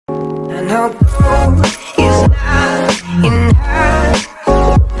Hi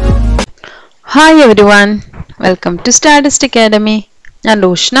everyone, welcome to Stardust Academy. ഞാൻ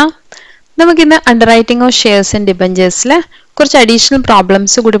ലൂഷ്ന. നമുക്കിന്ന് അണ്ടർറൈറ്റിംഗ് of shares and ഡിബഞ്ചേഴ്സിൽ കുറച്ച് അഡീഷണൽ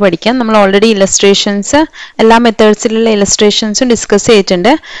പ്രോബ്ലംസ് കൂടി പഠിക്കാം. നമ്മൾ ഓൾറെഡി ഇലസ്ട്രേഷൻസ് എല്ലാ മെത്തേഡ്സിലുള്ള ഇലസ്ട്രേഷൻസും ഡിസ്കസ്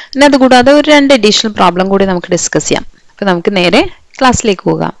ചെയ്തിട്ടുണ്ട്. പിന്നെ അതുകൂടാതെ ഒരു 2 അഡീഷണൽ പ്രോബ്ലം കൂടി നമുക്ക് ഡിസ്കസ് ചെയ്യാം. അപ്പോൾ നമുക്ക് നേരെ ക്ലാസ്സിലേക്ക്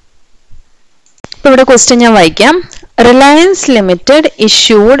പോകാം. ഇപ്പോൾ ഇവിടെ ക്വസ്റ്റ്യൻ ഞാൻ വായിക്കാം. Reliance Limited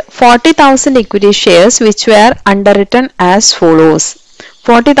issued 40,000 equity shares which were underwritten as follows.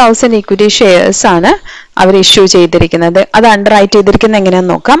 40,000 equity shares ആണ് അവർ ഇഷ്യൂ ചെയ്തിരിക്കുന്നത്. അത് അണ്ടർറൈറ്റ് ചെയ്തിരിക്കുന്നത്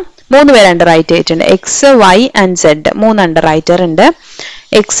എങ്ങനെയാണെന്ന് നോക്കാം. 3 പേര് അണ്ടർറൈറ്റ് ചെയ്തിട്ടുണ്ട്. X, Y and Z. 3 underwriter ഉണ്ട്.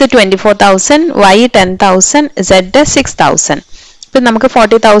 X 24,000, Y 10,000, Z 6,000. ഇപ്പം നമുക്ക്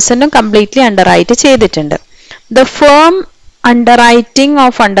 40,000 കംപ്ലീറ്റ്ലി അണ്ടർറൈറ്റ് ചെയ്തിട്ടുണ്ട്. The firm underwriting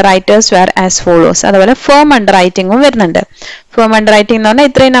of underwriters were as follows. അതുപോലെ ഫേം അണ്ടർറൈറ്റിംഗും വരുന്നുണ്ട്. ഫേം അണ്ടർറൈറ്റിംഗ് എന്ന് പറഞ്ഞാൽ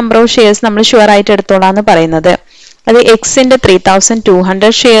ഇത്രയും നമ്പർ ഓഫ് ഷെയർസ് നമ്മൾ ഷുവർ ആയിട്ട് എടുത്തോളാന്ന് പറയുന്നത്. അത് എക്സിന്റെ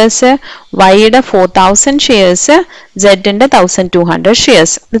 3,200 ഷെയർസ്, വൈയുടെ 4,000 ഷെയർസ്, സെഡിന്റെ 1,200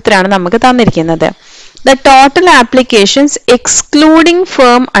 ഷെയർസ്. ഇത്രയാണ് നമുക്ക് തന്നിരിക്കുന്നത്. The total applications excluding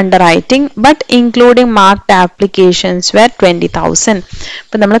firm underwriting but including marked applications were 20,000.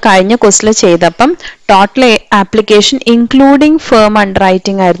 ഇപ്പം നമ്മൾ കഴിഞ്ഞ ക്വസ്റ്റിൽ ചെയ്തപ്പം ടോട്ടൽ ആപ്ലിക്കേഷൻ ഇൻക്ലൂഡിംഗ് ഫേം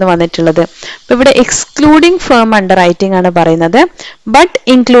അണ്ടർറൈറ്റിംഗ് ആയിരുന്നു വന്നിട്ടുള്ളത്. അപ്പം ഇവിടെ എക്സ്ക്ലൂഡിംഗ് ഫേം അണ്ടർറൈറ്റിംഗ് ആണ് പറയുന്നത്. ബട്ട്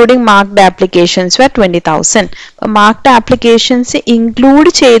ഇൻക്ലൂഡിംഗ് മാർക്ക്ഡ് ആപ്ലിക്കേഷൻസ് വർ 20,000. അപ്പം മാർക്ക്ഡ് ആപ്ലിക്കേഷൻസ് ഇൻക്ലൂഡ്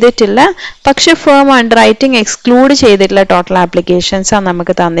ചെയ്തിട്ടില്ല, പക്ഷെ ഫേം അണ്ടർറൈറ്റിംഗ് എക്സ്ക്ലൂഡ് ചെയ്തിട്ടുള്ള ടോട്ടൽ ആപ്ലിക്കേഷൻസ് ആണ്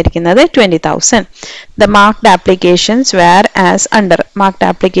നമുക്ക് തന്നിരിക്കുന്നത് 20,000. The marked applications were as under. Marked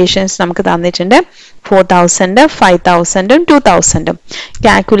applications നമുക്ക് തന്നിട്ടുണ്ട് 4,000, 5,000, 2,000.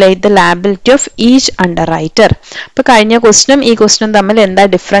 Calculate the liability of each underwriter. അപ്പോൾ കഴിഞ്ഞ ക്വസ്റ്റ്യനും ഈ ക്വസ്റ്റ്യനും തമ്മിൽ എന്താ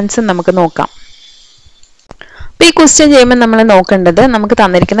ഡിഫറൻസ് നമുക്ക് നോക്കാം. അപ്പോൾ ഈ ക്വസ്റ്റ്യൻ ചെയ്യുമ്പോൾ നമ്മൾ നോക്കേണ്ടത് നമുക്ക്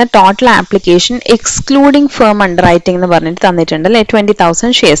തന്നിരിക്കുന്ന ടോട്ടൽ ആപ്ലിക്കേഷൻ എക്സ്ക്ലൂഡിംഗ് ഫേം അണ്ടർറൈറ്റിംഗ് എന്ന് പറഞ്ഞിട്ട് തന്നിട്ടുണ്ട് അല്ലേ,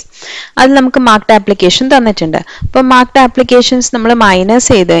 20,000 ഷെയർസ്. അതിൽ നമുക്ക് മാർക്ക്ഡ് ആപ്ലിക്കേഷൻ തന്നിട്ടുണ്ട്. അപ്പോൾ മാർക്ക്ഡ് ആപ്ലിക്കേഷൻസ് നമ്മൾ മൈനസ്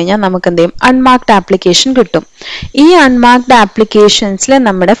ചെയ്ത് കഴിഞ്ഞാൽ നമുക്ക് എന്ത് ചെയ്യും, അൺമാർക്ക്ഡ് ആപ്ലിക്കേഷൻ കിട്ടും. ഈ അൺമാർക്ക്ഡ് ആപ്ലിക്കേഷൻസിൽ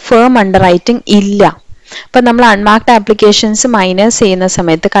നമ്മുടെ ഫേം അണ്ടർറൈറ്റിംഗ് ഇല്ല. അപ്പം നമ്മൾ അൺമാർക്ക്ഡ് ആപ്ലിക്കേഷൻസ് മൈനസ് ചെയ്യുന്ന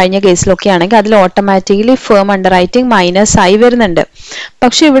സമയത്ത് കഴിഞ്ഞ കേസിലൊക്കെ ആണെങ്കിൽ അതിൽ ഓട്ടോമാറ്റിക്കലി ഫേം അണ്ടർറൈറ്റിംഗ് മൈനസ് ആയി വരുന്നുണ്ട്.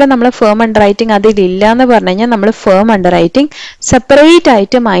 പക്ഷെ ഇവിടെ നമ്മൾ ഫേം അണ്ടർറൈറ്റിംഗ് അതിലില്ല എന്ന് പറഞ്ഞു കഴിഞ്ഞാൽ നമ്മൾ ഫേം അണ്ടർറൈറ്റിംഗ് സെപ്പറേറ്റ്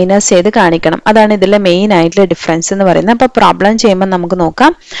ആയിട്ട് മൈനസ് ചെയ്ത് കാണിക്കണം. അതാണ് ഇതിലെ മെയിൻ ആയിട്ടുള്ള ഡിഫറൻസ് എന്ന് പറയുന്നത്. അപ്പോൾ പ്രോബ്ലം ചെയ്യുമ്പോൾ നമുക്ക്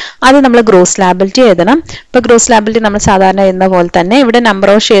നോക്കാം. അത് നമ്മൾ ഗ്രോസ് ലാബിലിറ്റി എഴുതണം. ഇപ്പോൾ ഗ്രോസ് ലാബിലിറ്റി നമ്മൾ സാധാരണ എഴുതുന്ന പോലെ തന്നെ ഇവിടെ നമ്പർ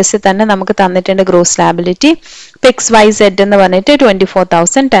ഓഫ് ഷെയർസിൽ തന്നെ നമുക്ക് തന്നിട്ടുണ്ട് gross liability. X, Y, Z എന്ന് പറഞ്ഞിട്ട്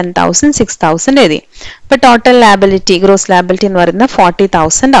 24,000, 10,000, 6,000 എഴുതി. ഇപ്പൊ ടോട്ടൽ ലാബിലിറ്റി ഗ്രോസ് ലാബിലിറ്റി എന്ന് പറയുന്നത്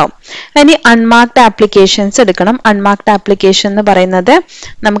 40,000 ആവും. ഇനി അൺമാർക്ക്ഡ് ആപ്ലിക്കേഷൻസ് എടുക്കണം. അൺമാർക്ക്ഡ് ആപ്ലിക്കേഷൻ എന്ന് പറയുന്നത്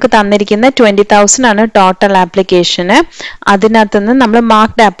നമുക്ക് തന്നിരിക്കുന്ന 20,000 ആണ് ടോട്ടൽ ആപ്ലിക്കേഷന്. അതിനകത്ത് നിന്ന് നമ്മൾ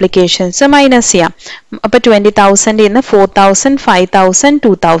മാർക്ക്ഡ് ആപ്ലിക്കേഷൻസ് മൈനസ് ചെയ്യാം. അപ്പൊ 20,000 നിന്ന് 4,000, 5,000,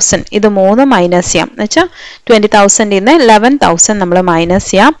 2,000 ഇത് 3 മൈനസ് ചെയ്യാം. എന്ന് വെച്ചാൽ 20,000 നിന്ന് 11,000 നമ്മൾ മൈനസ്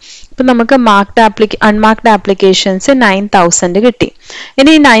ചെയ്യാം. ഇപ്പൊ നമുക്ക് അൺമാർക്ക്ഡ് ആപ്ലിക്കേഷൻസ് 9,000 കിട്ടി. ഇനി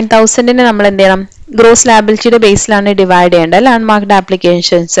ഈ 9,000 നമ്മൾ എന്ത് ചെയ്യണം, ഗ്രോസ് ലാബിലിറ്റിയുടെ ബേസിലാണ് ഡിവൈഡ് ചെയ്യേണ്ടത് അല്ലെ അൺമാർക്ക്ഡ്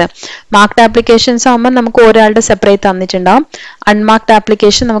ആപ്ലിക്കേഷൻസ്. മാർക്ക്ഡ് ആപ്ലിക്കേഷൻസ് ആകുമ്പോൾ നമുക്ക് ഒരാളുടെ സെപ്പറേറ്റ് തന്നിട്ടുണ്ടാവും. അൺമാർക്ക്ഡ്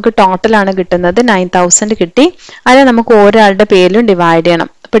ആപ്ലിക്കേഷൻ നമുക്ക് ടോട്ടൽ ആണ് കിട്ടുന്നത്, 9,000 കിട്ടി. അത് നമുക്ക് ഒരാളുടെ പേരിലും ഡിവൈഡ് ചെയ്യണം.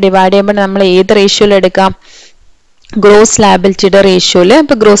 അപ്പൊ ഡിവൈഡ് ചെയ്യുമ്പോൾ നമ്മൾ ഏത് റേഷ്യോയിൽ എടുക്കാം, ഗ്രോസ് ലാബിലിറ്റിയുടെ റേഷ്യോയിൽ.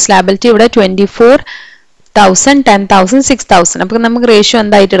 ഇപ്പൊ ഗ്രോസ് ലാബിലിറ്റി ഇവിടെ 24,000, 10,000, 6,000. അപ്പൊ നമുക്ക് റേഷ്യോ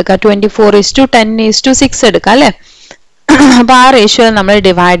എന്തായിട്ട് എടുക്കാം, 24:10:6 എടുക്കാം അല്ലെ. അപ്പൊ ആ റേഷ്യോ നമ്മൾ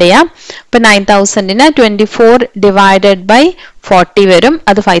ഡിവൈഡ് ചെയ്യാം. ഇപ്പൊ 9,000 24 ഡിവൈഡഡ് ബൈ 40 വരും.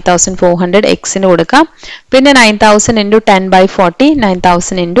 അത് 5,400 എക്സിന് കൊടുക്കാം. പിന്നെ 9,000 ഇൻറ്റു 10/40,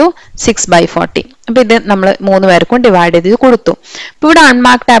 9,000 ഇൻറ്റു 6/40. അപ്പൊ ഇത് നമ്മൾ 3 പേർക്കും ഡിവൈഡ് ചെയ്ത് കൊടുത്തു. ഇപ്പൊ ഇവിടെ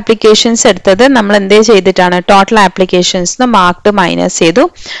അൺമാർക്ക്ഡ് ആപ്ലിക്കേഷൻസ് എടുത്തത് നമ്മൾ എന്തേ ചെയ്തിട്ടാണ്, ടോട്ടൽ ആപ്ലിക്കേഷൻസ് മാർക്ക്ഡ് മൈനസ് ചെയ്തു.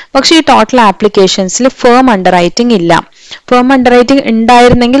 പക്ഷെ ഈ ടോട്ടൽ ആപ്ലിക്കേഷൻസിൽ ഫേം അണ്ടർറൈറ്റിംഗ് ഇല്ല. ഫേം അണ്ടർറൈറ്റിംഗ്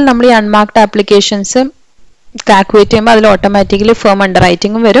ഉണ്ടായിരുന്നെങ്കിൽ നമ്മൾ ഈ അൺമാർക്ക്ഡ് ആപ്ലിക്കേഷൻസ് കാൽക്കുലേറ്റ് ചെയ്യുമ്പോൾ അതിൽ ഓട്ടോമാറ്റിക്കലി ഫേം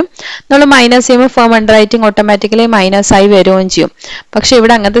അണ്ടർറൈറ്റിംഗും വരും. നമ്മൾ മൈനസ് ചെയ്യുമ്പോൾ ഫേം അണ്ടർറൈറ്റിംഗ് ഓട്ടോമാറ്റിക്കലി മൈനസ് ആയി വരികയും ചെയ്യും. പക്ഷെ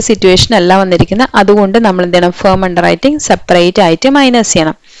ഇവിടെ അങ്ങനത്തെ സിറ്റുവേഷൻ അല്ല വന്നിരിക്കുന്നത്. അതുകൊണ്ട് നമ്മൾ എന്ത് ചെയ്യണം, ഫേം അണ്ടർറൈറ്റിംഗ് സെപ്പറേറ്റ് ആയിട്ട് മൈനസ്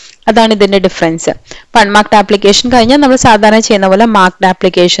ചെയ്യണം. അതാണ് ഇതിന്റെ ഡിഫറൻസ്. അൺമാർക്ക്ഡ് ആപ്ലിക്കേഷൻ കഴിഞ്ഞാൽ നമ്മൾ സാധാരണ ചെയ്യുന്ന പോലെ മാർക്ക്ഡ്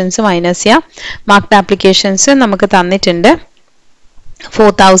ആപ്ലിക്കേഷൻസ് മൈനസ് ചെയ്യാം. മാർക്ക്ഡ് ആപ്ലിക്കേഷൻസ് നമുക്ക് തന്നിട്ടുണ്ട്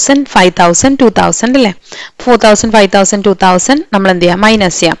 4,000, 5,000, 2,000 അല്ലേ. 4,000, 5,000, 2,000 നമ്മൾ എന്ത് ചെയ്യാം,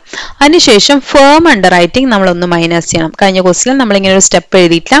 മൈനസ് ചെയ്യാം. അതിനുശേഷം ഫേം അണ്ടർറൈറ്റിംഗ് നമ്മളൊന്ന് മൈനസ് ചെയ്യണം. കഴിഞ്ഞ ക്വസ്റ്റിൽ നമ്മൾ ഇങ്ങനെ ഒരു സ്റ്റെപ്പ്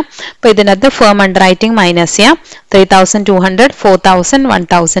എഴുതിയിട്ടില്ല. അപ്പൊ ഇതിനകത്ത് ഫേം അണ്ടർറൈറ്റിംഗ് മൈനസ് ചെയ്യാം. 3,200, 4,000,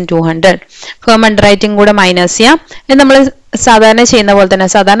 1,200 ഫേം അണ്ടർറൈറ്റിംഗ് കൂടെ മൈനസ് ചെയ്യാം. നമ്മൾ സാധാരണ ചെയ്യുന്ന പോലെ തന്നെ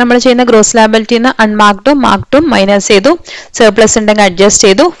സാധാരണ നമ്മൾ ചെയ്യുന്ന ഗ്രോസ് ലാബിലിറ്റിന്ന് അൺമാർക്ഡും മാർക്ഡും മൈനസ് ചെയ്തു, സർപ്ലസ് ഉണ്ടെങ്കിൽ അഡ്ജസ്റ്റ്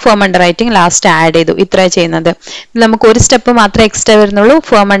ചെയ്തു, firm under writing last add ചെയ്തു. ഇത്ര ചെയ്യുന്നത്. നമുക്ക് ഒരു സ്റ്റെപ്പ് മാത്രമേ എക്സ്ട്രാ വരുന്നുള്ളൂ,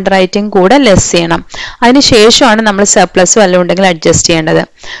 ഫേം അണ്ടർ റൈറ്റിംഗ് കൂടെ ലെസ് ചെയ്യണം. അതിനുശേഷമാണ് നമ്മൾ സർപ്ലസ് വല്ലതും ഉണ്ടെങ്കിൽ അഡ്ജസ്റ്റ് ചെയ്യേണ്ടത്.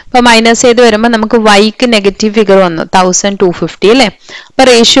 അപ്പൊ മൈനസ് ചെയ്ത് വരുമ്പോൾ നമുക്ക് വൈക്ക് നെഗറ്റീവ് ഫിഗർ വന്നു 1250 അല്ലേ. അപ്പൊ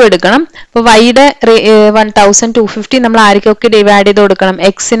റേഷ്യോ എടുക്കണം. അപ്പൊ വൈയുടെ 1250 നമ്മൾ ആർക്കൊക്കെ ഡിവൈഡ് ചെയ്ത് കൊടുക്കണം?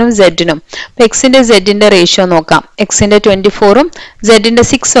 എക്സിനും സെഡിനും. അപ്പൊ എക്സിന്റെ സെഡിന്റെ റേഷ്യോ നോക്കാം. എക്സിന്റെ 24ഉം സെഡിന്റെ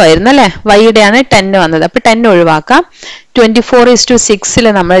 6ഉം ആയിരുന്നു അല്ലെ. വൈയുടെ ആണ് 10 വന്നത്. അപ്പൊ 10 ഒഴിവാക്കാം.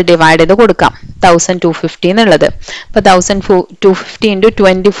 24:6 നമ്മൾ ഡിവൈഡ് ചെയ്ത് കൊടുക്കാം 1250 എന്നുള്ളത്. അപ്പൊ 1250 into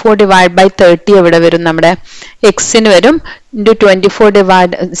 24 divided by 30 എവിടെ വരും? നമ്മുടെ എക്സിന് വരും. into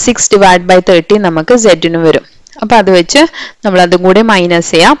 6 divided by 30 നമുക്ക് സെഡിന് വരും. അപ്പൊ അത് വെച്ച് നമ്മൾ അതും കൂടി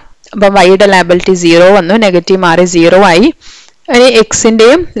മൈനസ് ചെയ്യാം. അപ്പൊ വൈയുടെ ലാബിലിറ്റി 0 വന്നു, നെഗറ്റീവ് മാറി 0 ആയി.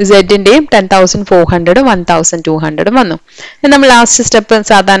 എക്സിന്റെയും സെഡിന്റെയും 10,400 1,200 വന്നു. നമ്മൾ ലാസ്റ്റ് സ്റ്റെപ്പ്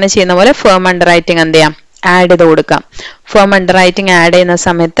സാധാരണ ചെയ്യുന്ന പോലെ ഫേം അണ്ടർ റൈറ്റിംഗ് എന്ത് ചെയ്യാം? ആഡ് ചെയ്ത് കൊടുക്കാം. ഫേം അണ്ടർ റൈറ്റിംഗ് ആഡ് ചെയ്യുന്ന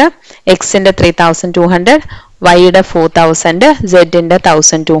സമയത്ത് എക്സിന്റെ 3,200, വൈയുടെ 4,000, സെഡിന്റെ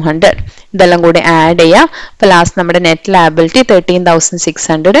 1,200 ഇതെല്ലാം കൂടി ആഡ് ചെയ്യാം. അപ്പൊ ലാസ്റ്റ് നമ്മുടെ നെറ്റ് ലാബിലിറ്റി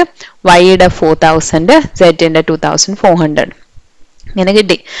 13,600, വൈയുടെ 4,000, സെഡിന്റെ 2,400 ഇങ്ങനെ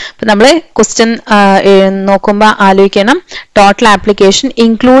കിട്ടി. അപ്പൊ നമ്മൾ ക്വസ്റ്റ്യൻ നോക്കുമ്പോൾ ആലോചിക്കണം, total application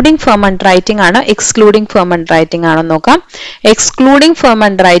including firm under writing ആണോ എക്സ്ക്ലൂഡിംഗ് ഫേം അണ്ടർ റൈറ്റിംഗ് ആണോ നോക്കാം. എക്സ്ക്ലൂഡിംഗ് ഫേം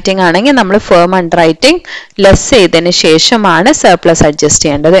അണ്ടർ റൈറ്റിംഗ് ആണെങ്കിൽ നമ്മൾ ഫേം അണ്ടർ റൈറ്റിംഗ് ലെസ് ചെയ്തതിന് ശേഷമാണ് സർപ്ലസ് അഡ്ജസ്റ്റ്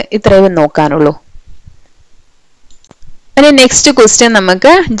ചെയ്യേണ്ടത്. ഇത്രയും നോക്കാനുള്ളൂ. നെക്സ്റ്റ് ക്വസ്റ്റ്യൻ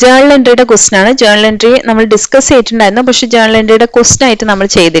നമുക്ക് ജേർണൽ എൻട്രിയുടെ ക്വസ്റ്റ്യൻ ആണ്. ജേർണൽ എൻട്രി നമ്മൾ ഡിസ്കസ് ചെയ്തിട്ടുണ്ടായിരുന്നു, പക്ഷെ ജേർണൽ എൻട്രിയുടെ ക്വസ്റ്റ്യൻ ആയിട്ട് നമ്മൾ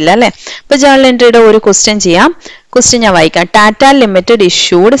ചെയ്തില്ല അല്ലെ. അപ്പൊ ജേർണൽ എൻട്രിയുടെ ഒരു ക്വസ്റ്റ്യൻ ചെയ്യാം. ക്വസ്റ്റ്യൻ ഞാൻ വായിക്കാം. Tata limited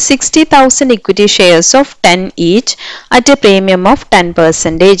issued 60,000 equity shares of 10 each at A premium of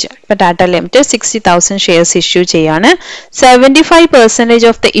 10%. ഇപ്പൊ ടാറ്റ ലിമിറ്റഡ് 60,000 ഷെയർസ് ഇഷ്യൂ ചെയ്യാണ്. 75%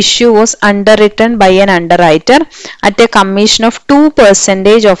 of the issue was under written by N under writer at A commission of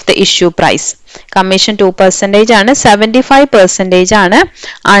 2% of the issue price. Commission 2% ആണ്, 75% ആണ്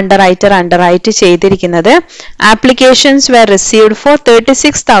under right ചെയ്തിരിക്കുന്നത്. Applications were received four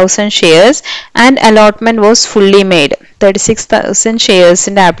 36,000 shares and allotment was fully made. 36,000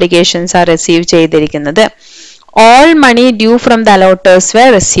 ഷെയർസിന്റെ applications ആ receive ചെയ്തിരിക്കുന്നത്. All money due from the അലോട്ടേഴ്സ് were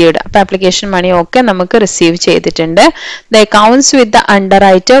received. അപ്പൊ application മണി ഒക്കെ നമുക്ക് receive ചെയ്തിട്ടുണ്ട്. The accounts with the under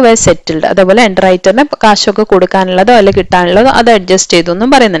writer were settled. അതുപോലെ under റൈറ്ററിന് കാശൊക്കെ കൊടുക്കാനുള്ളതോ അല്ലെങ്കിൽ കിട്ടാനുള്ളതോ അത് അഡ്ജസ്റ്റ് ചെയ്തു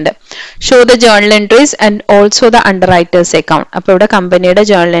എന്നും പറയുന്നുണ്ട്. Show the journal entries and also the under writers account. അപ്പൊ ഇവിടെ കമ്പനിയുടെ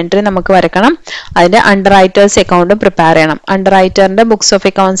ജേർണൽ എൻട്രി നമുക്ക് വരക്കണം, അതിന്റെ അണ്ടർ റൈറ്റേഴ്സ് അക്കൗണ്ടും പ്രിപ്പയർ ചെയ്യണം. അണ്ടർ റൈറ്ററിന്റെ ബുക്സ് ഓഫ്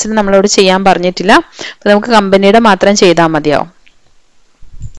അക്കൗണ്ട്സിൽ നമ്മളോട് ചെയ്യാൻ പറഞ്ഞിട്ടില്ല, അപ്പൊ നമുക്ക് കമ്പനിയുടെ മാത്രം ചെയ്താൽ മതിയാവും.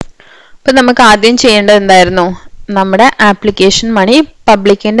 അപ്പൊ നമുക്ക് ആദ്യം ചെയ്യേണ്ടത് എന്തായിരുന്നു? നമ്മുടെ ആപ്ലിക്കേഷൻ മണി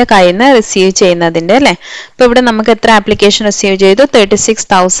പബ്ലിക്കിന്റെ കയ്യിൽ നിന്ന് റിസീവ് ചെയ്യുന്നതിന്റെ അല്ലെ. അപ്പൊ ഇവിടെ നമുക്ക് എത്ര ആപ്ലിക്കേഷൻ റിസീവ് ചെയ്തു?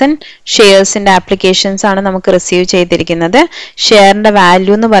 36,000 ഷെയർസിന്റെ ആപ്ലിക്കേഷൻസ് ആണ് നമുക്ക് റിസീവ് ചെയ്തിരിക്കുന്നത്. ഷെയറിന്റെ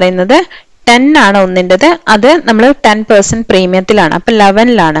വാല്യൂ എന്ന് പറയുന്നത് 10 ആണ് ഒന്നിൻ്റെത്. അത് നമ്മൾ 10% പ്രീമിയത്തിലാണ്, അപ്പൊ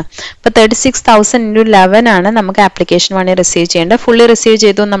 11ലാണ്. അപ്പൊ 36,000 into 11 ആണ് നമുക്ക് ആപ്ലിക്കേഷൻ മണി റിസീവ് ചെയ്യേണ്ടത്. ഫുള്ളി റിസീവ്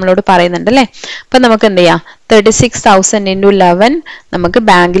ചെയ്തു നമ്മളോട് പറയുന്നുണ്ട് അല്ലെ. അപ്പൊ നമുക്ക് എന്ത് ചെയ്യാം? 36,000 into 11 നമുക്ക്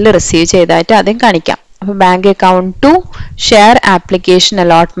ബാങ്കിൽ റിസീവ് ചെയ്തതായിട്ട് ആദ്യം കാണിക്കാം. അപ്പൊ bank account to share application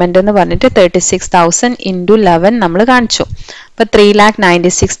allotment എന്ന് പറഞ്ഞിട്ട് 36,000 into 11 നമ്മൾ കാണിച്ചു. അപ്പൊ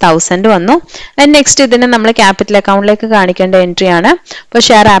 3,96,000 വന്നു. നെക്സ്റ്റ് ഇതിന് നമ്മൾ ക്യാപിറ്റൽ അക്കൗണ്ടിലേക്ക് കാണിക്കേണ്ട എൻട്രി ആണ്. അപ്പൊ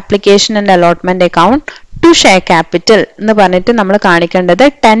share application and allotment account to share capital എന്ന് പറഞ്ഞിട്ട് നമ്മൾ കാണിക്കേണ്ടത്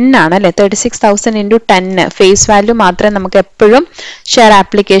 10 ആണ് അല്ലെ. 36,000 into 10 ഫേസ് വാല്യൂ മാത്രമേ നമുക്ക് എപ്പോഴും ഷെയർ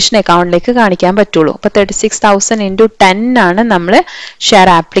ആപ്ലിക്കേഷൻ അക്കൗണ്ടിലേക്ക് കാണിക്കാൻ പറ്റുള്ളൂ. അപ്പൊ 36,000 into 10 ആണ് നമ്മൾ ഷെയർ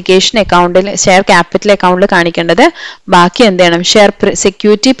ആപ്ലിക്കേഷൻ അക്കൗണ്ടിൽ ഷെയർ ക്യാപിറ്റൽ അക്കൗണ്ടിൽ കാണിക്കേണ്ടത്. ബാക്കി എന്ത് ചെയ്യണം? ഷെയർ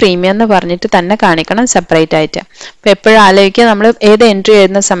സെക്യൂരിറ്റി പ്രീമിയം എന്ന് പറഞ്ഞിട്ട് തന്നെ കാണിക്കണം സെപ്പറേറ്റ് ആയിട്ട്. അപ്പൊ എപ്പോഴും ആലോചിക്കുക, നമ്മൾ ഏത് എൻട്രി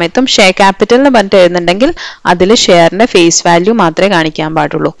എഴുതുന്ന സമയത്തും ഷെയർ ക്യാപിറ്റൽ എന്ന് പറഞ്ഞിട്ട് എഴുതുന്നുണ്ടെങ്കിൽ അതിൽ ഷെയറിന്റെ ഫേസ് വാല്യൂ മാത്രമേ കാണിക്കാൻ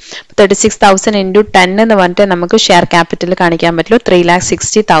പാടുള്ളൂ. 36,000 into 10 എന്ന് പറഞ്ഞിട്ട് നമുക്ക് ഷെയർ ക്യാപിറ്റൽ കാണിക്കാൻ പറ്റുള്ളൂ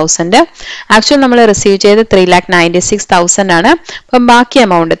 3,60,000. ആക്ച്വൽ നമ്മൾ റിസീവ് ചെയ്ത് 3,96,000 ആണ്. അപ്പം ബാക്കി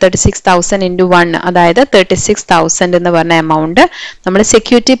എമൗണ്ട് 36,000 into 1 അതായത് 36,000 എന്ന് പറഞ്ഞ എമൗണ്ട് നമ്മൾ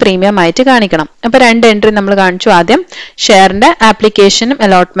സെക്യൂരിറ്റി പ്രീമിയം ആയിട്ട് കാണിക്കണം. അപ്പൊ രണ്ട് എൻട്രി നമ്മൾ കാണിച്ചു. ആദ്യം ഷെയറിന്റെ ആപ്ലിക്കേഷനും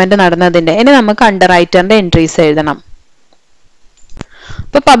അലോട്ട്മെന്റ് നടന്നതിന്റെ. ഇനി നമുക്ക് അണ്ടർ റൈറ്ററിന്റെ എൻട്രീസ് എഴുതണം.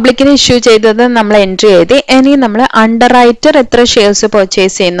 ഇപ്പോൾ പബ്ലിക്കിന് ഇഷ്യൂ ചെയ്തത് നമ്മൾ എൻട്രി ചെയ്ത് ഇനി നമ്മൾ അണ്ടർറൈറ്റർ എത്ര ഷെയർസ്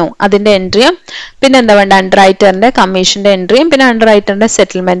പർച്ചേസ് ചെയ്യുന്നു അതിന്റെ എൻട്രിയും പിന്നെ എന്താ വേണ്ട അണ്ടർറൈറ്ററിന്റെ കമ്മീഷന്റെ എൻട്രിയും പിന്നെ അണ്ടർറൈറ്ററിന്റെ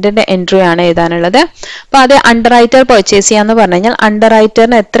സെറ്റിൽമെന്റിന്റെ എൻട്രിയും ആണ് എഴുതാനുള്ളത്. അപ്പോൾ അത് അണ്ടർറൈറ്റർ പർച്ചേസ് ചെയ്യാന്ന് പറഞ്ഞു കഴിഞ്ഞാൽ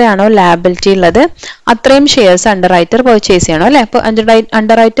അണ്ടർറൈറ്ററിന് എത്രയാണോ ലാബിലിറ്റി ഉള്ളത് അത്രയും ഷെയർസ് അണ്ടർറൈറ്റർ പർച്ചേസ് ചെയ്യണം അല്ലെ. അപ്പോൾ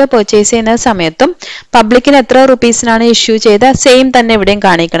അണ്ടർറൈറ്റർ പർച്ചേസ് ചെയ്യുന്ന സമയത്തും പബ്ലിക്കിന് എത്ര റുപ്പീസിനാണ് ഇഷ്യൂ ചെയ്ത സെയിം തന്നെ ഇവിടെയും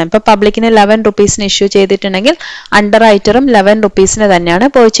കാണിക്കണം. ഇപ്പൊ പബ്ലിക്കിന് 11 റുപ്പീസിന് ഇഷ്യൂ ചെയ്തിട്ടുണ്ടെങ്കിൽ അണ്ടർറൈറ്ററും 11 റുപ്പീസിന് തന്നെയാണ്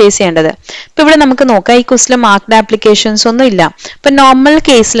പർച്ചേസ് ചെയ്യേണ്ടത്. ഇപ്പൊ ഇവിടെ നമുക്ക് നോക്കാം ഈ ക്വസ്റ്റിൽ മാർക്ക്ഡ് ആപ്ലിക്കേഷൻസ് ഒന്നും ഇല്ല. ഇപ്പൊ നോർമൽ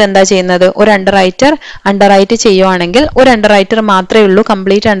കേസിൽ എന്താ ചെയ്യുന്നത് ഒരു അണ്ടർറൈറ്റ് ചെയ്യുവാണെങ്കിൽ ഒരു അണ്ടർറൈറ്റർ മാത്രമേ ഉള്ളൂ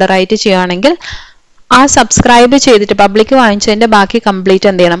കംപ്ലീറ്റ് അണ്ടർറൈറ്റ് ചെയ്യുവാണെങ്കിൽ ആ സബ്സ്ക്രൈബ് ചെയ്തിട്ട് പബ്ലിക് വാങ്ങിച്ചതിന്റെ ബാക്കി കംപ്ലീറ്റ്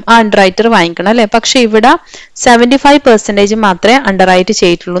എന്ത് ചെയ്യണം ആ അണ്ടർറൈറ്റർ വാങ്ങിക്കണം അല്ലെ. പക്ഷെ ഇവിടെ 75% മാത്രമേ അണ്ടർറൈറ്റ്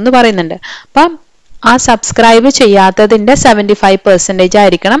ചെയ്തിട്ടുള്ളൂ എന്ന് പറയുന്നുണ്ട്. അപ്പൊ ആ സബ്സ്ക്രൈബ് ചെയ്യാത്തതിന്റെ 75%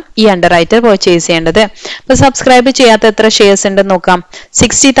 ആയിരിക്കണം ഈ അണ്ടർറൈറ്റർ പർച്ചേസ് ചെയ്യേണ്ടത്. അപ്പൊ സബ്സ്ക്രൈബ് ചെയ്യാത്ത എത്ര ഷെയർസ് ഉണ്ടെന്ന് നോക്കാം.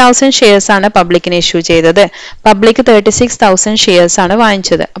 60,000 ഷെയർസ് ആണ് പബ്ലിക്കിന് ഇഷ്യൂ ചെയ്തത്. പബ്ലിക് 36,000 ഷെയർസ് ആണ്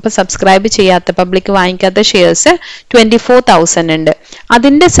വാങ്ങിച്ചത്. അപ്പൊ സബ്സ്ക്രൈബ് ചെയ്യാത്ത പബ്ലിക് വാങ്ങിക്കാത്ത ഷെയർസ് 24,000 ഉണ്ട്.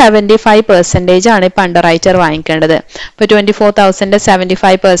 അതിന്റെ 75% ആണ് ഇപ്പൊ അണ്ടർറൈറ്റർ വാങ്ങിക്കേണ്ടത്. ഇപ്പൊ 24,000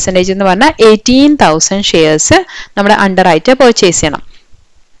 75% എന്ന് പറഞ്ഞാൽ 18,000 ഷെയർസ് നമ്മുടെ അണ്ടർറൈറ്റർ പർച്ചേസ് ചെയ്യണം.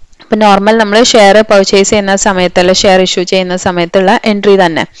 ഇപ്പൊ നോർമൽ നമ്മൾ ഷെയർ പർച്ചേസ് ചെയ്യുന്ന സമയത്തുള്ള ഷെയർ ഇഷ്യൂ ചെയ്യുന്ന സമയത്തുള്ള എൻട്രി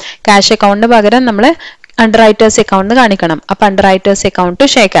തന്നെ ക്യാഷ് അക്കൗണ്ടിന് പകരം നമ്മൾ അണ്ടർറൈറ്റേഴ്സ് അക്കൗണ്ട് കാണിക്കണം. അപ്പൊ underwriters account to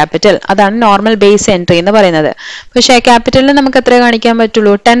share capital അതാണ് നോർമൽ ബേസ് എൻട്രി എന്ന് പറയുന്നത്. ഇപ്പൊ ഷെയർ ക്യാപിറ്റലിൽ നമുക്ക് എത്ര കാണിക്കാൻ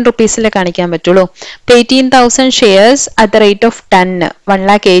പറ്റുള്ളൂ 10 റുപ്പീസിൽ കാണിക്കാൻ പറ്റുള്ളൂ. 18,000 shares at the rate of 10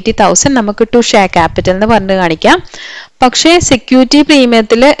 1,80,000 നമുക്ക് ടു ഷെയർ ക്യാപിറ്റൽ എന്ന് പറഞ്ഞ് കാണിക്കാം. പക്ഷേ സെക്യൂരിറ്റി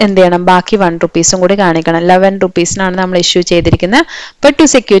പ്രീമിയത്തിൽ എന്ത് ചെയ്യണം ബാക്കി 1 റുപ്പീസും കൂടി കാണിക്കണം. 11 റുപ്പീസിനാണ് നമ്മൾ ഇഷ്യൂ ചെയ്തിരിക്കുന്നത്. ഇപ്പൊ ടു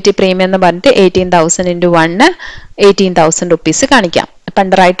സെക്യൂരിറ്റി പ്രീമിയം എന്ന് പറഞ്ഞിട്ട് 18,000 into 1 18,000 റുപ്പീസ് കാണിക്കാം.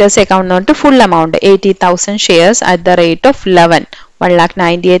 Underwriters account not full amount 80,000 shares at the rate of 11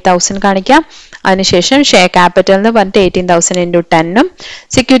 1,98,000 കാണിക്കാം. അതിനുശേഷം ഷെയർ ക്യാപിറ്റൽ എന്ന് പറഞ്ഞിട്ട് 18,000 into 10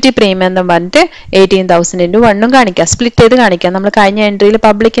 സെക്യൂരിറ്റി പ്രീമിയം എന്ന് പറഞ്ഞിട്ട് 18,000 into 1 കാണിക്കാം. സ്പ്ലിറ്റ് ചെയ്ത് കാണിക്കാം. നമ്മൾ കഴിഞ്ഞ എൻട്രിയിൽ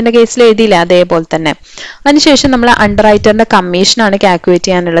പബ്ലിക്കിന്റെ കേസിൽ എഴുതിയില്ല അതേപോലെ തന്നെ. അതിനുശേഷം നമ്മൾ അണ്ടർറൈറ്ററിന്റെ കമ്മീഷനാണ് കാൽക്കുലേറ്റ്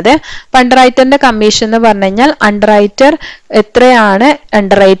ചെയ്യാനുള്ളത്. അണ്ടർറൈറ്ററിന്റെ കമ്മീഷൻ എന്ന് പറഞ്ഞു കഴിഞ്ഞാൽ അണ്ടർറൈറ്റർ എത്രയാണ്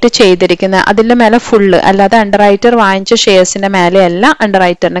അണ്ടർറൈറ്റ് ചെയ്തിരിക്കുന്നത് അതിന്റെ മേലെ ഫുള്ള് അല്ലാതെ അണ്ടർറൈറ്റർ വാങ്ങിച്ച ഷെയർസിന്റെ മേലെയല്ല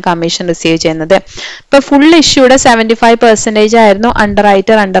അണ്ടർറൈറ്ററിന് കമ്മീഷൻ റിസീവ് ചെയ്യുന്നത്. ഇപ്പൊ ഫുൾ ഇഷ്യൂടെ 75% ആയിരുന്നു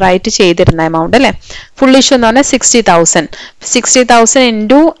അണ്ടർറൈറ്റ് ചെയ്തിരുന്ന എമൗണ്ട് അല്ലെ. ഫുൾ ഇഷ്യൂ എന്ന് പറഞ്ഞാൽ 60,000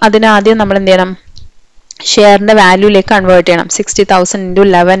 ഇൻറ്റു അതിനാദ്യം നമ്മൾ എന്ത് ചെയ്യണം ഷെയറിന്റെ വാല്യൂലേക്ക് കൺവേർട്ട് ചെയ്യണം. 60,000 into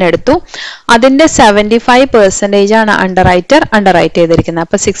 11 എടുത്തു. അതിന്റെ 75% ആണ് അണ്ടർറൈറ്റ് ചെയ്തിരിക്കുന്നത്.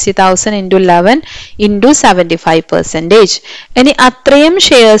 അപ്പൊ 60,000 into 11 into 75%. ഇനി അത്രയും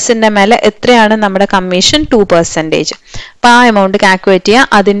ഷെയർസിന്റെ മേലെ എത്രയാണ് നമ്മുടെ കമ്മീഷൻ 2%. അപ്പൊ ആ എമൗണ്ട് കാൽക്കുലേറ്റ് ചെയ്യുക.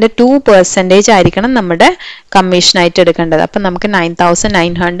 അതിന്റെ 2% ആയിരിക്കണം നമ്മുടെ കമ്മീഷൻ ആയിട്ട് എടുക്കേണ്ടത്. അപ്പൊ നമുക്ക്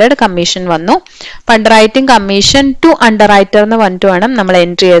 9,900 കമ്മീഷൻ വന്നു. അണ്ടർറൈറ്റിംഗ് കമ്മീഷൻ ടു അണ്ടർറൈറ്റർ എന്ന് പറഞ്ഞിട്ട് വേണം നമ്മൾ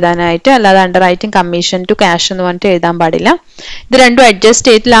എൻട്രി എഴുതാനായിട്ട്. അല്ലാതെ അണ്ടർറൈറ്റിംഗ് കമ്മീഷൻ ടു ക്യാഷ് എന്ന് പറഞ്ഞിട്ട് എഴുതാൻ പാടില്ല. ഇത് രണ്ടും അഡ്ജസ്റ്റ്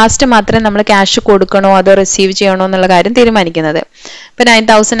ചെയ്ത് ലാസ്റ്റ് മാത്രമേ നമ്മൾ ക്യാഷ് കൊടുക്കണോ അതോ റിസീവ് ചെയ്യണോ എന്നുള്ള കാര്യം തീരുമാനിക്കുന്നത്. ഇപ്പൊ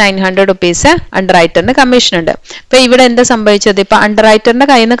 9,900 റുപ്പീസ് അണ്ടർറൈറ്ററിന് കമ്മീഷൻ ഉണ്ട്. ഇപ്പൊ ഇവിടെ എന്താ സംഭവിച്ചത് ഇപ്പൊ അണ്ടർറൈറ്ററിന്റെ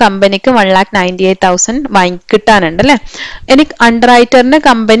കയ്യിൽ നിന്ന് കമ്പനിക്ക് 1,98,000 കിട്ടാനുണ്ട് അല്ലെ. ഇനി അണ്ടർറൈറ്ററിന്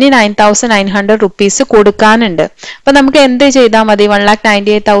കമ്പനി 9,900 റുപ്പീസ് കൊടുക്കാനുണ്ട്. അപ്പൊ നമുക്ക് എന്ത് ചെയ്താൽ മതി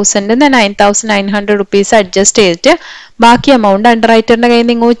 1,98,000 9,900 റുപ്പീസ് അഡ്ജസ്റ്റ് ചെയ്തിട്ട് ബാക്കി എമൗണ്ട് അണ്ടർറൈറ്ററിന്റെ കയ്യിൽ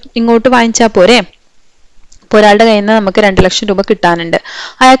നിന്ന് ഇങ്ങോട്ട് വാങ്ങിച്ചാൽ പോരെ. ഇപ്പോൾ ഒരാളുടെ കയ്യിൽ നിന്ന് നമുക്ക് 2 ലക്ഷം രൂപ കിട്ടാനുണ്ട്.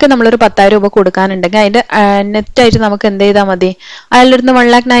 അയാൾക്ക് നമ്മളൊരു 10,000 രൂപ കൊടുക്കാനുണ്ടെങ്കിൽ അതിന്റെ നെറ്റായിട്ട് നമുക്ക് എന്ത് ചെയ്താൽ മതി അയാളുടെ അടുത്ത്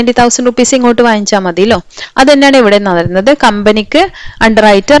 1,90,000 റുപ്പീസ് ഇങ്ങോട്ട് വാങ്ങിച്ചാൽ മതിയല്ലോ. അത് തന്നെയാണ് ഇവിടെ നടന്നത്. കമ്പനിക്ക്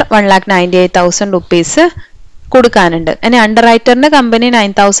അണ്ടർറൈറ്റർ 1,98,000 റുപ്പീസ് കൊടുക്കാനുണ്ട്. ഇനി അണ്ടർറൈറ്ററിന് കമ്പനി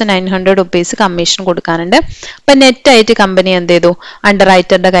 9,900 റുപ്പീസ് കമ്മീഷൻ കൊടുക്കാനുണ്ട്. അപ്പൊ നെറ്റായിട്ട് കമ്പനി എന്ത് ചെയ്തു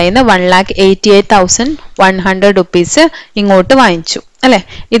അണ്ടർറൈറ്ററിന്റെ കയ്യിൽ നിന്ന് 1,88,100 റുപ്പീസ് ഇങ്ങോട്ട് വാങ്ങിച്ചു അല്ലെ.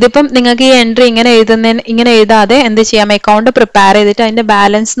 ഇതിപ്പം നിങ്ങൾക്ക് ഈ എൻട്രി ഇങ്ങനെ എഴുതാതെ എന്ത് ചെയ്യാം അക്കൗണ്ട് പ്രിപ്പയർ ചെയ്തിട്ട് അതിന്റെ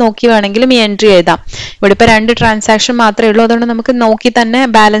ബാലൻസ് നോക്കി വേണമെങ്കിലും ഈ എൻട്രി എഴുതാം. ഇവിടെ ഇപ്പൊ 2 ട്രാൻസാക്ഷൻ മാത്രമേ ഉള്ളൂ. അതുകൊണ്ട് നമുക്ക് നോക്കി തന്നെ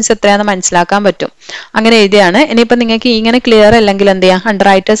ബാലൻസ് എത്രയാണെന്ന് മനസ്സിലാക്കാൻ പറ്റും. അങ്ങനെ എഴുതിയാണ്. ഇനിയിപ്പോ നിങ്ങൾക്ക് ഇങ്ങനെ ക്ലിയർ അല്ലെങ്കിൽ എന്ത് ചെയ്യാം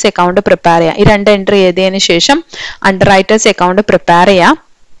അണ്ടർറൈറ്റേഴ്സ് അക്കൗണ്ട് പ്രിപ്പയർ ചെയ്യാം. ഈ 2 എൻട്രി എഴുതിയതിനു ശേഷം അണ്ടർറൈറ്റേഴ്സ് അക്കൗണ്ട് പ്രിപ്പയർ ചെയ്യാം.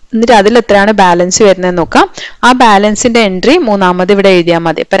 എന്നിട്ട് അതിൽ എത്രയാണ് ബാലൻസ് വരുന്നത് നോക്കാം. ആ ബാലൻസിന്റെ എൻട്രി മൂന്നാമത് ഇവിടെ എഴുതിയാൽ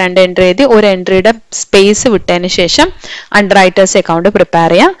മതി. ഇപ്പൊ 2 എൻട്രി എഴുതി ഒരു എൻട്രിയുടെ സ്പേസ് വിട്ടതിന് ശേഷം അണ്ടർറൈറ്റേഴ്സ് അക്കൗണ്ട്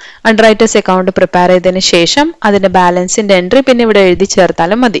പ്രിപ്പയർ ചെയ്യാം. അണ്ടർറൈറ്റേഴ്സ് അക്കൗണ്ട് പ്രിപ്പയർ ചെയ്തതിന് ശേഷം അതിന്റെ ബാലൻസിന്റെ എൻട്രി പിന്നെ ഇവിടെ എഴുതി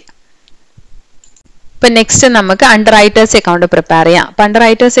ചേർത്താലും മതി. ഇപ്പൊ നെക്സ്റ്റ് നമുക്ക് അണ്ടർറൈറ്റേഴ്സ് അക്കൗണ്ട് പ്രിപ്പയർ ചെയ്യാം. അപ്പൊ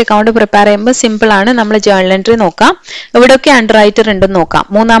അണ്ടർറൈറ്റേഴ്സ് അക്കൗണ്ട് പ്രിപ്പയർ ചെയ്യുമ്പോൾ സിമ്പിൾ ആണ്. നമ്മൾ ജേർണൽ എൻട്രി നോക്കാം. എവിടെയൊക്കെ അണ്ടർറൈറ്റർ ഉണ്ടെന്ന് നോക്കാം.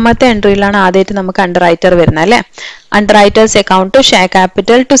 മൂന്നാമത്തെ എൻട്രിയിലാണ് ആദ്യമായിട്ട് നമുക്ക് അണ്ടർറൈറ്റർ വരുന്നത് അല്ലെ. Underwriters account to share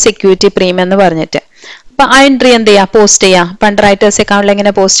capital to security premium എന്ന് പറഞ്ഞിട്ട്. അപ്പൊ അപ്പൊ ആ എൻട്രി എന്ത് ചെയ്യാം, പോസ്റ്റ് ചെയ്യാം. അണ്ടർറൈറ്റേഴ്സ് അക്കൗണ്ടിൽ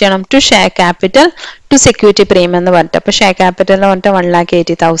എങ്ങനെ പോസ്റ്റ് ചെയ്യണം? To share capital to security premium എന്ന് പറഞ്ഞിട്ട്. അപ്പൊ ഷെയർ ക്യാപിറ്റൽ എന്ന് പറഞ്ഞിട്ട്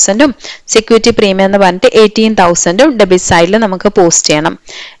 1,80,000 സെക്യൂരിറ്റി പ്രീമിയം എന്ന് പറഞ്ഞിട്ട് 18,000 ഡെബിറ്റ് സൈഡിൽ നമുക്ക് പോസ്റ്റ് ചെയ്യണം.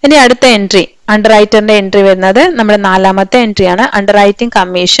 ഇനി അടുത്ത എൻട്രി അണ്ടർറൈറ്ററിന്റെ എൻട്രി വരുന്നത് നമ്മുടെ 4ാമത്തെ എൻട്രിയാണ്, അണ്ടർറൈറ്റിംഗ്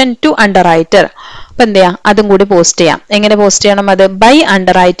കമ്മീഷൻ ടു അണ്ടർറൈറ്റർ. അപ്പൊ എന്ത് ചെയ്യാം, അതും കൂടി പോസ്റ്റ് ചെയ്യാം. എങ്ങനെ പോസ്റ്റ് ചെയ്യണം? അത് ബൈ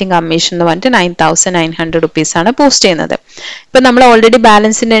അണ്ടർറൈറ്റിംഗ് കമ്മീഷൻ എന്ന് പറഞ്ഞിട്ട് 9,900 rupees ആണ് പോസ്റ്റ് ചെയ്യുന്നത്. ഇപ്പൊ നമ്മൾ ഓൾറെഡി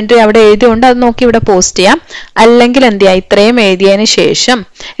ബാലൻസിന്റെ എൻട്രി അവിടെ എഴുതിയുണ്ട്, അത് നോക്കി ഇവിടെ പോസ്റ്റ് ചെയ്യാം. അല്ലെങ്കിൽ എന്ത് ചെയ്യാം, ഇത്രയും എഴുതിയതിന് ശേഷം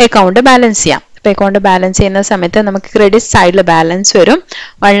അക്കൗണ്ട് ബാലൻസ് ചെയ്യാം. ഇപ്പൊ അക്കൗണ്ട് ബാലൻസ് ചെയ്യുന്ന സമയത്ത് നമുക്ക് ക്രെഡിറ്റ് സൈഡിൽ ബാലൻസ് വരും.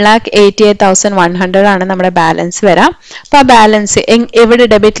 1,88,100 ആണ് നമ്മുടെ ബാലൻസ് വരാം. അപ്പൊ ആ ബാലൻസ് എവിടെ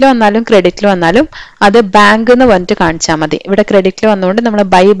ഡെബിറ്റിൽ വന്നാലും ക്രെഡിറ്റിൽ വന്നാലും അത് ബാങ്ക് എന്ന് പറഞ്ഞിട്ട് കാണിച്ചാൽ മതി. ഇവിടെ ക്രെഡിറ്റിൽ വന്നുകൊണ്ട് നമ്മൾ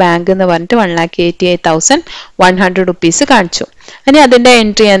ബൈ ബാങ്ക് എന്ന് പറഞ്ഞിട്ട് 1,88,100 rupees കാണിച്ചു. ഇനി അതിന്റെ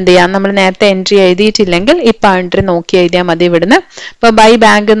എൻട്രി എന്ത് ചെയ്യാം, നമ്മൾ നേരത്തെ എൻട്രി എഴുതിയിട്ടില്ലെങ്കിൽ ഇപ്പൊ എൻട്രി നോക്കി എഴുതിയാൽ മതി ഇവിടുന്ന്. ഇപ്പൊ ബൈ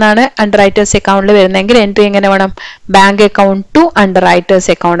ബാങ്ക് എന്നാണ് അണ്ടർറൈറ്റേഴ്സ് അക്കൗണ്ടിൽ വരുന്നതെങ്കിൽ എൻട്രി എങ്ങനെ വേണം? Bank account to underwriters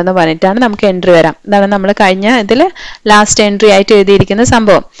account എന്ന് പറഞ്ഞിട്ടാണ് നമുക്ക് എൻട്രി വരാം. ഇതാണ് നമ്മൾ കഴിഞ്ഞ ഇതിൽ ലാസ്റ്റ് എൻട്രി ആയിട്ട് എഴുതിയിരിക്കുന്ന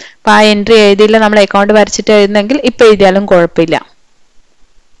സംഭവം. അപ്പൊ ആ എൻട്രി എഴുതിയില്ല, നമ്മൾ അക്കൗണ്ട് വരച്ചിട്ട് എഴുതുന്നെങ്കിൽ ഇപ്പൊ എഴുതിയാലും കുഴപ്പമില്ല.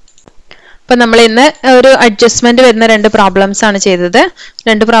 അപ്പൊ നമ്മൾ ഇന്ന് ഒരു അഡ്ജസ്റ്റ്മെന്റ് വരുന്ന 2 പ്രോബ്ലംസ് ആണ് ചെയ്തത്.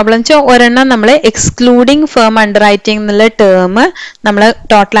 2 പ്രോബ്ലംസ്, ഒരെണ്ണം നമ്മൾ എക്സ്ക്ലൂഡിംഗ് ഫേം അണ്ടർറൈറ്റിംഗ് എന്നുള്ള ടേം നമ്മൾ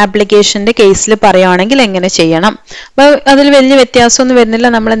ടോട്ടൽ ആപ്ലിക്കേഷന്റെ കേസിൽ പറയുകയാണെങ്കിൽ എങ്ങനെ ചെയ്യണം. അപ്പൊ അതിൽ വലിയ വ്യത്യാസമൊന്നും വരുന്നില്ല.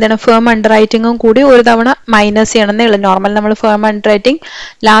 നമ്മൾ എന്താണ്, ഫേം അണ്ടർറൈറ്റിംഗും കൂടി ഒരു തവണ മൈനസ് ചെയ്യണമെന്നേ ഉള്ളൂ. നോർമൽ നമ്മൾ ഫേം അണ്ടർറൈറ്റിംഗ്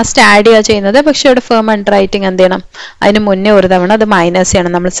ലാസ്റ്റ് ആഡ് ചെയ്യുക ചെയ്യുന്നത്, പക്ഷെ ഇവിടെ ഫേം അണ്ടർറൈറ്റിംഗ് എന്ത് ചെയ്യണം, അതിന് മുന്നേ ഒരു തവണ അത് മൈനസ്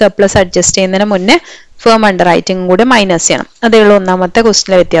ചെയ്യണം. നമ്മൾ സർപ്ലസ് അഡ്ജസ്റ്റ് ചെയ്യുന്നതിന് മുന്നേ ഫേം അണ്ടർറൈറ്റിംഗും കൂടി മൈനസ് ചെയ്യണം. അതേ ഉള്ളൂ ഒന്നാമത്തെ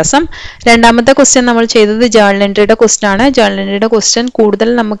ക്വസ്റ്റിലെ വ്യത്യാസം. രണ്ടാമത്തെ ക്വസ്റ്റ്യൻ നമ്മൾ ചെയ്തത് ജേർണൽ എൻട്രിയുടെ ക്വസ്റ്റ്യൻ ആണ്. ജേർണൽ എൻട്രിയുടെ ക്വസ്റ്റ്യൻ കൂടുതൽ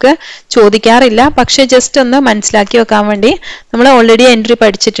നമുക്ക് ചോദിക്കാറില്ല, പക്ഷെ ജസ്റ്റ് ഒന്ന് മനസ്സിലാക്കി വെക്കാൻ വേണ്ടി നമ്മൾ ഓൾറെഡി എൻട്രി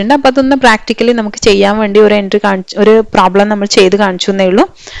പഠിച്ചിട്ടുണ്ട്. അപ്പൊ അതൊന്ന് പ്രാക്ടിക്കലി നമുക്ക് ചെയ്യാൻ വേണ്ടി ഒരു പ്രോബ്ലം നമ്മൾ ചെയ്ത് കാണിച്ചു എന്നേ ഉള്ളൂ.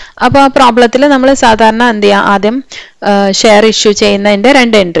 അപ്പൊ ആ പ്രോബ്ലത്തിൽ നമ്മൾ സാധാരണ എന്ത് ചെയ്യാം, ആദ്യം ഷെയർ ഇഷ്യൂ ചെയ്യുന്നതിന്റെ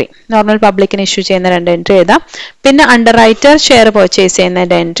 2 എൻട്രി, നോർമൽ പബ്ലിക്കിന് ഇഷ്യൂ ചെയ്യുന്ന 2 എൻട്രി എഴുതാം. പിന്നെ അണ്ടർറൈറ്റർ ഷെയർ പർച്ചേസ്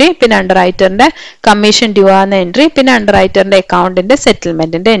ചെയ്യുന്നതിന്റെ എൻട്രി, പിന്നെ അണ്ടർറൈറ്ററിന്റെ കമ്മീഷൻ ഡ്യൂ ആവുന്ന എൻട്രി, പിന്നെ അണ്ടർറൈറ്ററിന്റെ അക്കൗണ്ടിന്റെ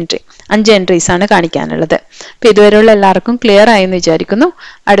സെറ്റിൽമെന്റിന്റെ എൻട്രി. 5 എൻട്രീസ് ആണ് കാണിക്കാനുള്ളത്. അപ്പൊ ഇതുവരെയുള്ള എല്ലാവർക്കും ക്ലിയർ ആയെന്ന് വിചാരിക്കുന്നു.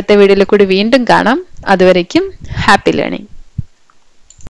 അടുത്ത വീഡിയോയിൽ കൂടി വീണ്ടും കാണാം. അതുവരേക്കും ഹാപ്പി ലേണിംഗ്.